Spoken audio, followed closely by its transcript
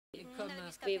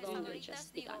We've only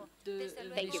just begun.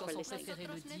 Thank you for listening.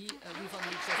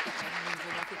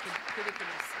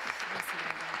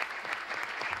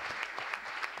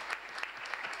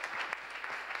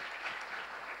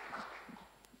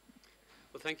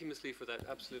 Well, thank you, Ms. Lee, for that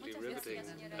absolutely riveting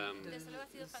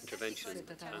intervention,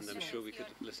 and I'm sure we could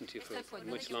listen to you for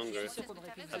much longer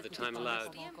had the time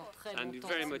allowed. And you're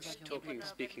very much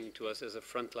speaking to us as a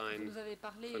frontline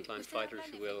fighter,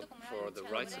 if you will, for the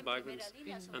rights of migrants,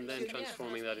 and then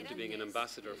transforming that into being an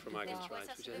ambassador for migrants'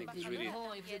 rights, which I think is really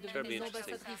terribly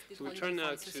interesting. So we turn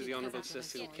now to the Honourable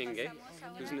Cécile Kyenge,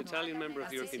 who's an Italian member of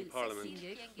the European Parliament,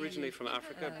 originally from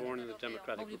Africa, born in the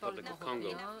Democratic Republic of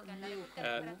Congo.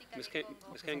 Ms.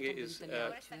 Kyenge is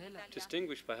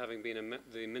distinguished by having been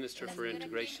the Minister for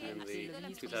Integration in the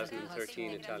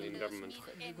 2013 Italian government.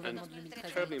 And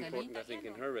terribly important, I think,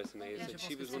 in her resume is that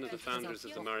she was one of the founders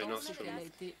of the Mare Nostrum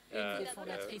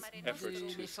effort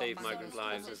to save migrant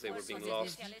lives as they were being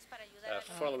lost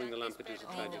following the Lampedusa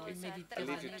tragedy. I'll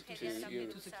leave it to you,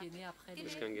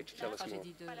 Ms. Kyenge, to tell us more.